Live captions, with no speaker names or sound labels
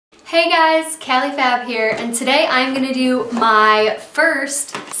Hey guys, Callie Fab here, and today I'm going to do my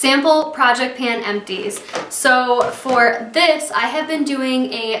first sample project pan empties. So for this, I have been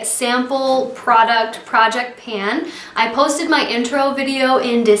doing a sample project pan. I posted my intro video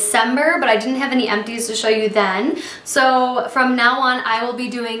in December, but I didn't have any empties to show you then. So from now on, I will be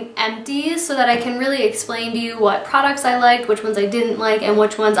doing empties so that I can really explain to you what products I liked, which ones I didn't like, and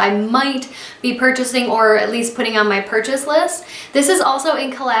which ones I might be purchasing or at least putting on my purchase list. This is also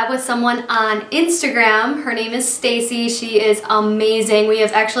in collab with someone on Instagram. Her name is Stacy. She is amazing. We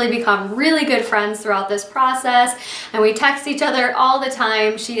have actually become really good friends throughout this process, and we text each other all the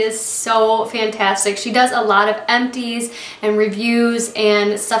time. She is so fantastic. She does a lot of empties and reviews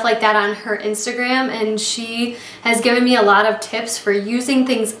and stuff like that on her Instagram, and she has given me a lot of tips for using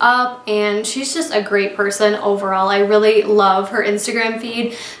things up, and she's just a great person overall. I really love her Instagram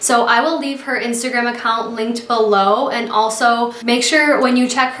feed. So I will leave her Instagram account linked below, and also make sure when you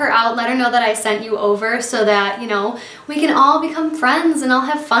check her out, let her know that I sent you over so that, you know, we can all become friends and I'll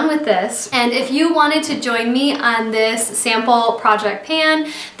have fun with this. And if you wanted to join me on this sample project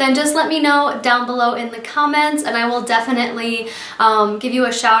pan, then just let me know down below in the comments, and I will definitely give you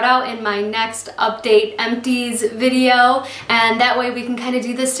a shout out in my next update empties video, and that way we can kind of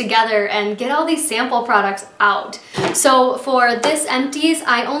do this together and get all these sample products out. So for this empties,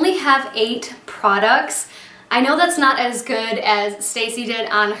 I only have 8 products. I know that's not as good as Stacy did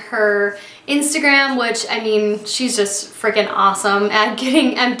on her Instagram, which, I mean, she's just freaking awesome at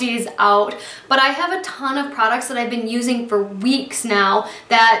getting empties out. But I have a ton of products that I've been using for weeks now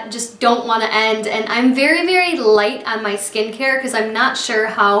that just don't want to end. And I'm very, very light on my skincare because I'm not sure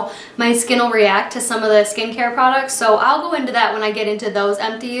how my skin will react to some of the skincare products. So I'll go into that when I get into those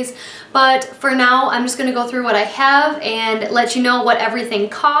empties. But for now, I'm just going to go through what I have and let you know what everything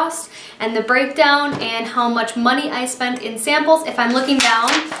costs and the breakdown and how much money I spent in samples. If I'm looking down,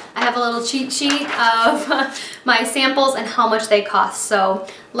 I have a little cheat sheet of my samples and how much they cost. So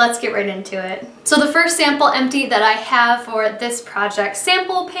let's get right into it. So the first sample empty that I have for this project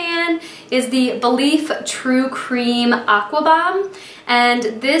sample pan is the Belief True Cream Aqua Bomb. And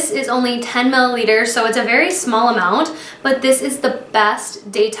this is only 10 milliliters, so it's a very small amount, but this is the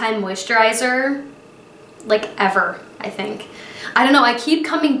best daytime moisturizer like ever, I think. I don't know, I keep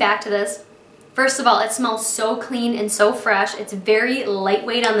coming back to this. First of all, it smells so clean and so fresh. It's very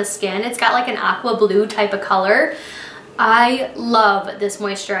lightweight on the skin. It's got like an aqua blue type of color. I love this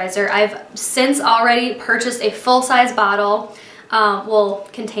moisturizer. I've since already purchased a full-size bottle, well,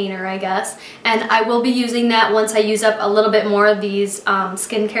 container, I guess, and I will be using that once I use up a little bit more of these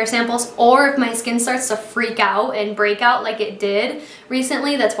skincare samples, or if my skin starts to freak out and break out like it did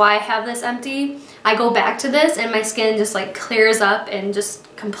recently. That's why I have this empty. I go back to this and my skin just like clears up and just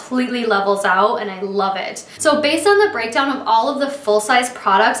completely levels out, and I love it. So based on the breakdown of all of the full-size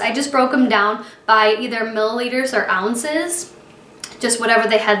products, I just broke them down by either milliliters or ounces, just whatever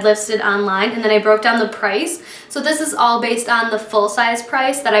they had listed online, and then I broke down the price. So this is all based on the full-size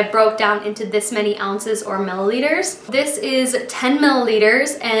price that I broke down into this many ounces or milliliters. This is 10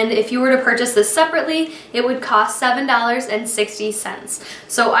 milliliters, and if you were to purchase this separately, it would cost $7.60.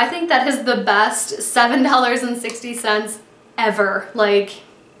 So I think that is the best $7.60 ever. Like,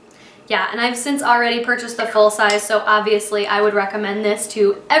 yeah, and I've since already purchased the full size, so obviously I would recommend this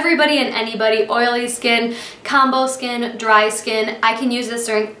to everybody and anybody. Oily skin, combo skin, dry skin. I can use this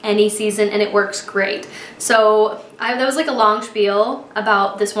during any season and it works great. So that was like a long spiel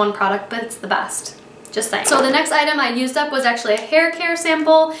about this one product, but it's the best. Just saying. So the next item I used up was actually a hair care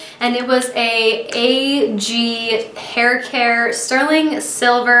sample, and it was a AG Hair Care Sterling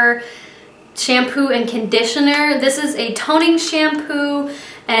Silver shampoo and conditioner. This is a toning shampoo,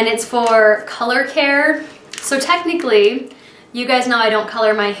 and it's for color care. So technically, you guys know I don't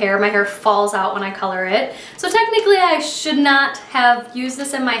color my hair. My hair falls out when I color it. So technically I should not have used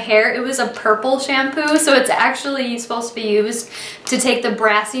this in my hair. It was a purple shampoo, so it's actually supposed to be used to take the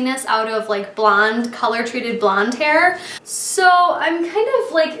brassiness out of like blonde, color treated blonde hair. So I'm kind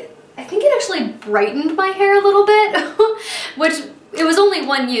of like, I think it actually brightened my hair a little bit, which it was only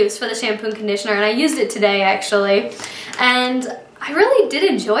one use for the shampoo and conditioner, and I used it today actually. And I really did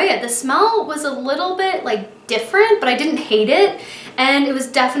enjoy it. The smell was a little bit like different, but I didn't hate it. And it was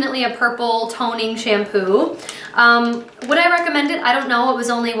definitely a purple toning shampoo. Would I recommend it? I don't know. It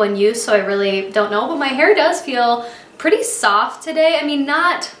was only one use, so I really don't know. But my hair does feel pretty soft today. I mean,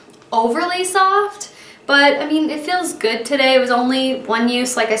 not overly soft, but I mean, it feels good today. It was only one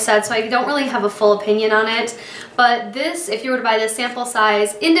use, like I said, so I don't really have a full opinion on it. But this, if you were to buy this sample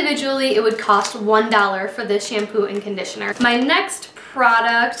size individually, it would cost $1 for this shampoo and conditioner. My next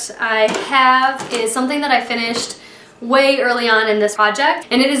product I have is something that I finished way early on in this project,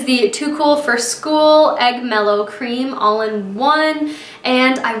 and it is the Too Cool for School Egg Mellow Cream all-in-one,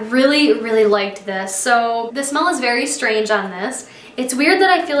 and I really liked this. So the smell is very strange on this. It's weird that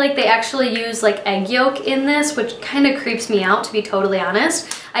I feel like they actually use like egg yolk in this, which kind of creeps me out, to be totally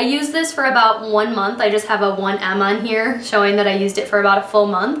honest. I used this for about 1 month. I just have a 1M on here showing that I used it for about a full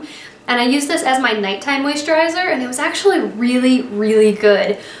month. And I used this as my nighttime moisturizer, and it was actually really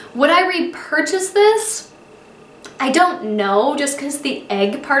good. Would I repurchase this? I don't know, just because the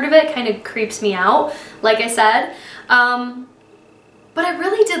egg part of it kind of creeps me out, like I said. But I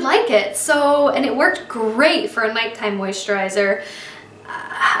really did like it, and it worked great for a nighttime moisturizer.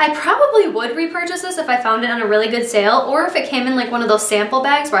 I probably would repurchase this if I found it on a really good sale, or if it came in like one of those sample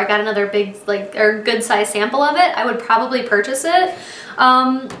bags where I got another big, or good size sample of it, I would probably purchase it.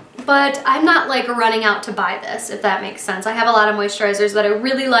 But I'm not like running out to buy this, if that makes sense. I have a lot of moisturizers that I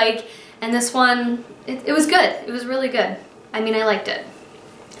really like, and this one, it was good. It was really good. I mean, I liked it.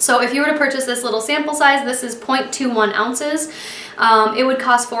 So if you were to purchase this little sample size, this is 0.21 ounces. It would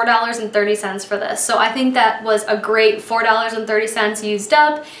cost $4.30 for this. So I think that was a great $4.30 used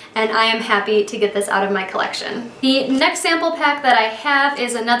up, and I am happy to get this out of my collection. The next sample pack that I have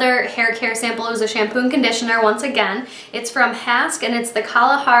is another hair care sample. It was a shampoo and conditioner once again. It's from Hask, and it's the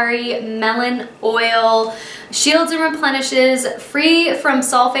Kalahari Melon Oil. Shields and replenishes, free from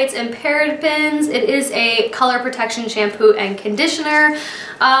sulfates and parabens. It is a color protection shampoo and conditioner.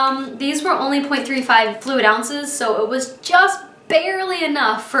 These were only 0.35 fluid ounces, so it was just barely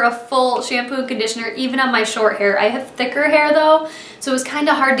enough for a full shampoo and conditioner, even on my short hair. I have thicker hair though, so it was kind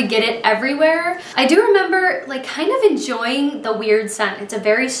of hard to get it everywhere. I do remember like kind of enjoying the weird scent. It's a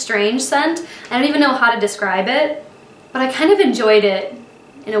very strange scent. I don't even know how to describe it, but I kind of enjoyed it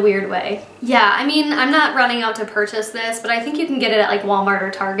in a weird way. Yeah, I mean, I'm not running out to purchase this, but I think you can get it at like Walmart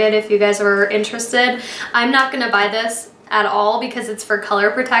or Target if you guys are interested. I'm not gonna buy this at all because it's for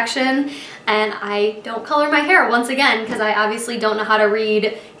color protection, and I don't color my hair once again because I obviously don't know how to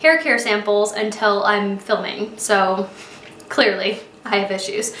read hair care samples until I'm filming, so clearly I have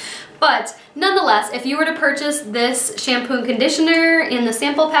issues. But nonetheless, if you were to purchase this shampoo and conditioner in the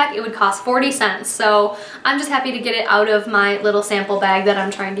sample pack, it would cost 40 cents. So I'm just happy to get it out of my little sample bag that I'm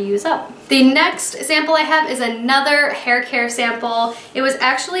trying to use up. The next sample I have is another hair care sample. It was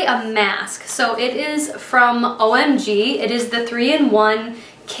actually a mask. So it is from OMG. It is the 3-in-1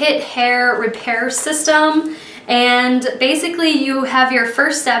 Kit Hair Repair System. And basically you have your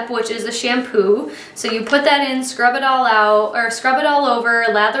first step, which is a shampoo. So you put that in, scrub it all out, or scrub it all over,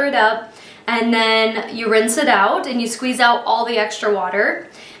 lather it up, and then you rinse it out and you squeeze out all the extra water.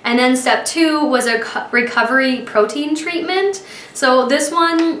 And then step 2 was a recovery protein treatment. So this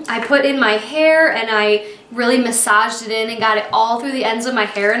one I put in my hair and I really massaged it in and got it all through the ends of my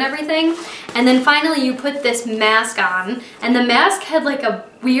hair and everything. And then finally you put this mask on, and the mask had like a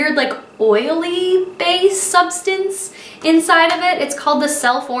weird like oily base substance inside of it. It's called the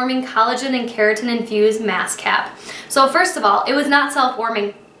self-warming collagen and keratin infused mask cap. So first of all, it was not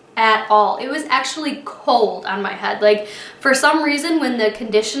self-warming at all. It was actually cold on my head. Like for some reason when the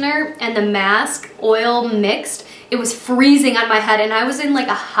conditioner and the mask oil mixed, it was freezing on my head, and I was in like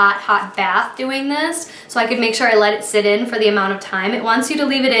a hot bath doing this so I could make sure I let it sit in for the amount of time. It wants you to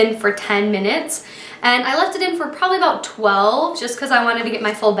leave it in for 10 minutes, and I left it in for probably about 12 just because I wanted to get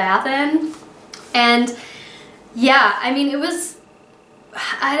my full bath in. And yeah, I mean, it was,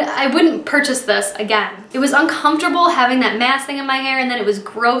 I wouldn't purchase this again. It was uncomfortable having that mask thing in my hair, and then it was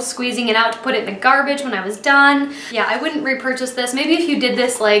gross squeezing it out to put it in the garbage when I was done. Yeah, I wouldn't repurchase this. Maybe if you did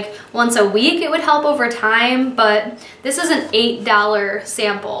this like once a week, it would help over time, but this is an $8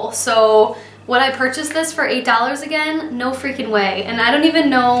 sample. So would I purchase this for $8 again? No freaking way. And I don't even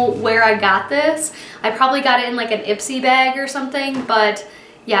know where I got this. I probably got it in like an Ipsy bag or something, but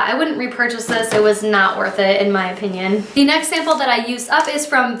yeah, I wouldn't repurchase this. It was not worth it in my opinion. The next sample that I used up is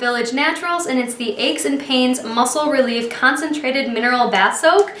from Village Naturals, and it's the Aches and Pains Muscle Relief Concentrated Mineral Bath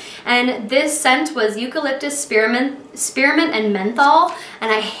Soak. And this scent was eucalyptus, spearmint, and menthol,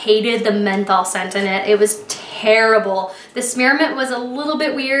 and I hated the menthol scent in it. It was terrible. The spearmint was a little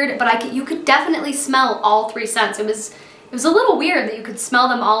bit weird, but you could definitely smell all 3 scents. It was a little weird that you could smell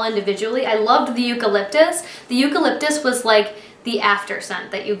them all individually. I loved the eucalyptus. The eucalyptus was like the after scent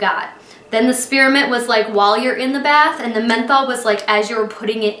that you got. Then the spearmint was like while you're in the bath, and the menthol was like as you were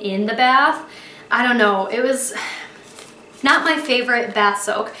putting it in the bath. I don't know, it was not my favorite bath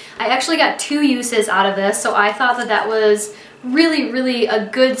soak. I actually got 2 uses out of this, so I thought that that was really a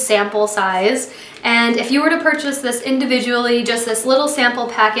good sample size. And if you were to purchase this individually, just this little sample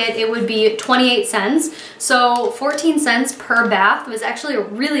packet, it would be 28 cents. So 14 cents per bath was actually a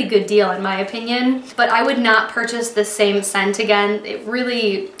really good deal in my opinion, but I would not purchase the same scent again.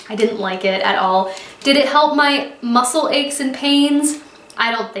 I didn't like it at all. Did it help my muscle aches and pains? I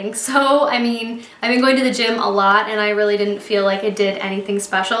don't think so. I mean, I've been going to the gym a lot and I really didn't feel like it did anything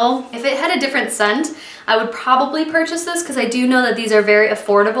special. If it had a different scent, I would probably purchase this because I do know that these are very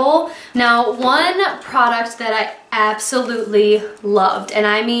affordable. Now, one product that I absolutely loved, and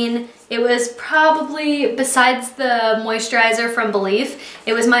I mean, it was probably, besides the moisturizer from Belief,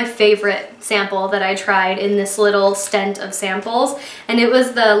 it was my favorite sample that I tried in this little stint of samples, and it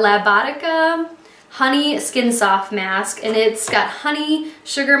was the Labotica Honey Skin Soft Mask, and it's got honey,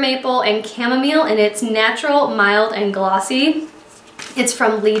 sugar maple, and chamomile, and it's natural, mild, and glossy. It's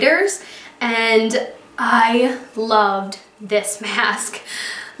from Leaders, and I loved this mask.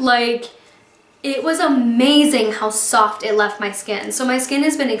 Like, it was amazing how soft it left my skin. So my skin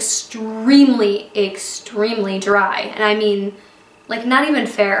has been extremely dry, and I mean, like, not even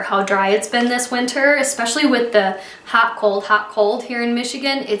fair how dry it's been this winter, especially with the hot cold here in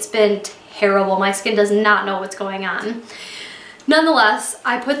Michigan. It's been terrible. My skin does not know what's going on. Nonetheless,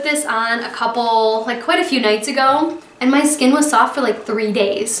 I put this on quite a few nights ago, and my skin was soft for like 3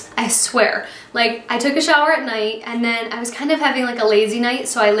 days, I swear. Like, I took a shower at night, and then I was kind of having like a lazy night,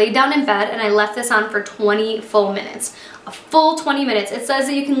 so I laid down in bed and I left this on for 20 full minutes. A full 20 minutes. It says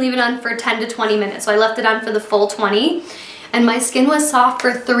that you can leave it on for 10 to 20 minutes, so I left it on for the full 20, and my skin was soft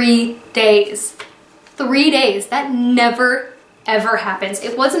for 3 days. 3 days. That never ever happens.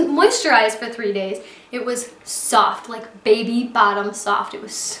 It wasn't moisturized for 3 days. It was soft, like baby bottom soft. It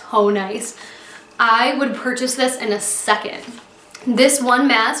was so nice. I would purchase this in a second. This one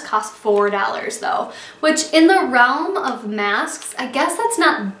mask cost $4 though, which in the realm of masks, I guess that's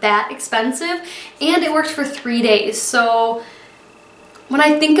not that expensive, and it worked for 3 days. So when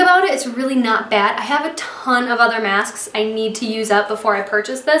I think about it, it's really not bad. I have a ton of other masks I need to use up before I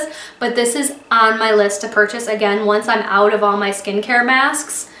purchase this, but this is on my list to purchase again once I'm out of all my skincare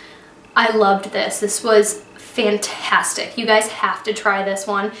masks. I loved this. This was fantastic. You guys have to try this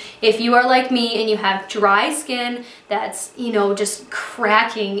one. If you are like me and you have dry skin that's, you know, just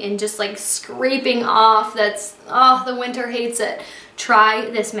cracking and just like scraping off, oh, the winter hates it, try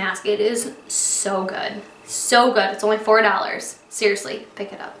this mask. It is so good. So good. It's only $4. Seriously,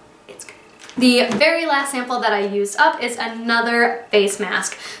 pick it up. It's good. The very last sample that I used up is another face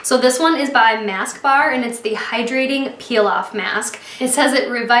mask. So this one is by Mask Bar, and it's the Hydrating Peel Off Mask. It says it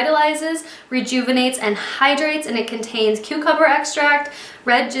revitalizes, rejuvenates, and hydrates, and it contains cucumber extract,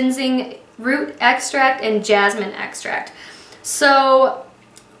 red ginseng root extract, and jasmine extract. So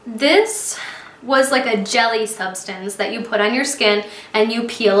this was like a jelly substance that you put on your skin and you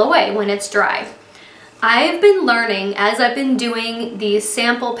peel away when it's dry. I've been learning as I've been doing the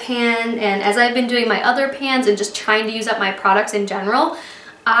sample pan and as I've been doing my other pans and just trying to use up my products in general,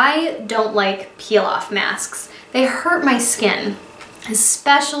 I don't like peel off masks. They hurt my skin,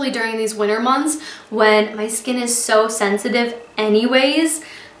 especially during these winter months when my skin is so sensitive anyways.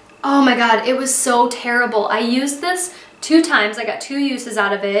 Oh my god, it was so terrible. I used this 2 times. I got 2 uses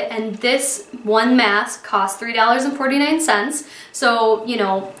out of it, and this one mask cost $3.49. So, you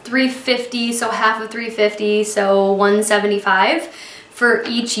know, $3.50, so half of $3.50, so $1.75 for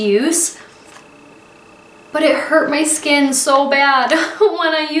each use. But it hurt my skin so bad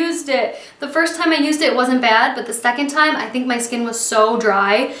when I used it. The first time I used it, it wasn't bad, but the second time, I think my skin was so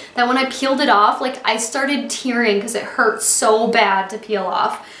dry that when I peeled it off, like, I started tearing because it hurt so bad to peel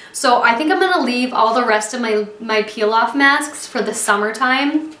off. So I think I'm gonna leave all the rest of my peel off masks for the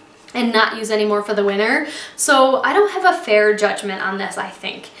summertime and not use any more for the winter. So I don't have a fair judgment on this, I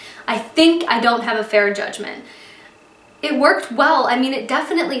think. I don't have a fair judgment. It worked well. I mean, it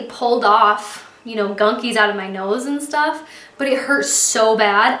definitely pulled off, you know, gunkies out of my nose and stuff, but it hurt so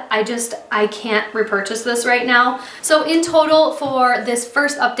bad. I can't repurchase this right now. So in total for this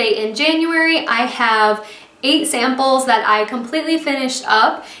first update in January, I have 8 samples that I completely finished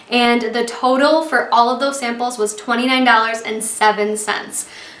up, and the total for all of those samples was $29.07.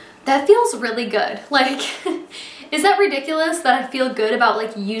 That feels really good. Like, is that ridiculous that I feel good about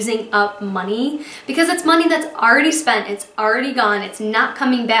like using up money? Because it's money that's already spent, it's already gone, it's not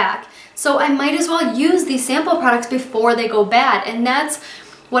coming back. So I might as well use these sample products before they go bad, and that's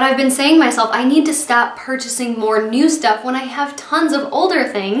what I've been saying to myself, I need to stop purchasing more new stuff when I have tons of older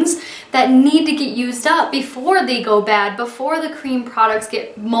things that need to get used up before they go bad, before the cream products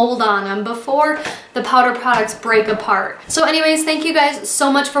get mold on them, before the powder products break apart. So anyways, thank you guys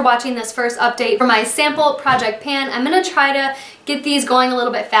so much for watching this first update for my sample project pan. I'm gonna try to get these going a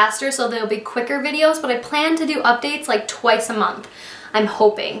little bit faster so they'll be quicker videos, but I plan to do updates like twice a month. I'm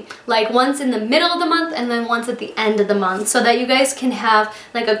hoping, like once in the middle of the month and then once at the end of the month, so that you guys can have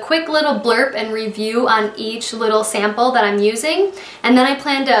like a quick little blurb and review on each little sample that I'm using. And then I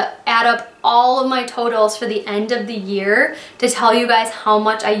plan to add up all of my totals for the end of the year to tell you guys how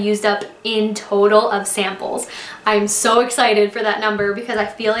much I used up in total of samples. I'm so excited for that number because I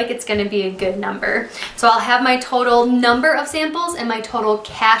feel like it's gonna be a good number. So I'll have my total number of samples and my total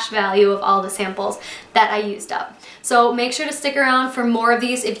cash value of all the samples that I used up. So make sure to stick around for more of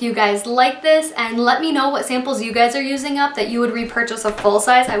these if you guys like this, and let me know what samples you guys are using up that you would repurchase a full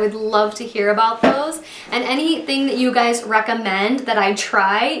size. I would love to hear about those. And anything that you guys recommend that I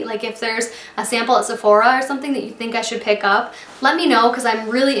try, like if there's a sample at Sephora or something that you think I should pick up, let me know because I'm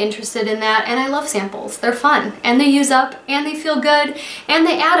really interested in that, and I love samples. They're fun and they use up and they feel good and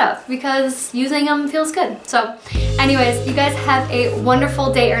they add up because using them feels good. So anyways, you guys have a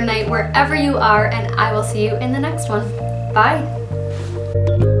wonderful day or night wherever you are, and I will see you in the next one. Bye.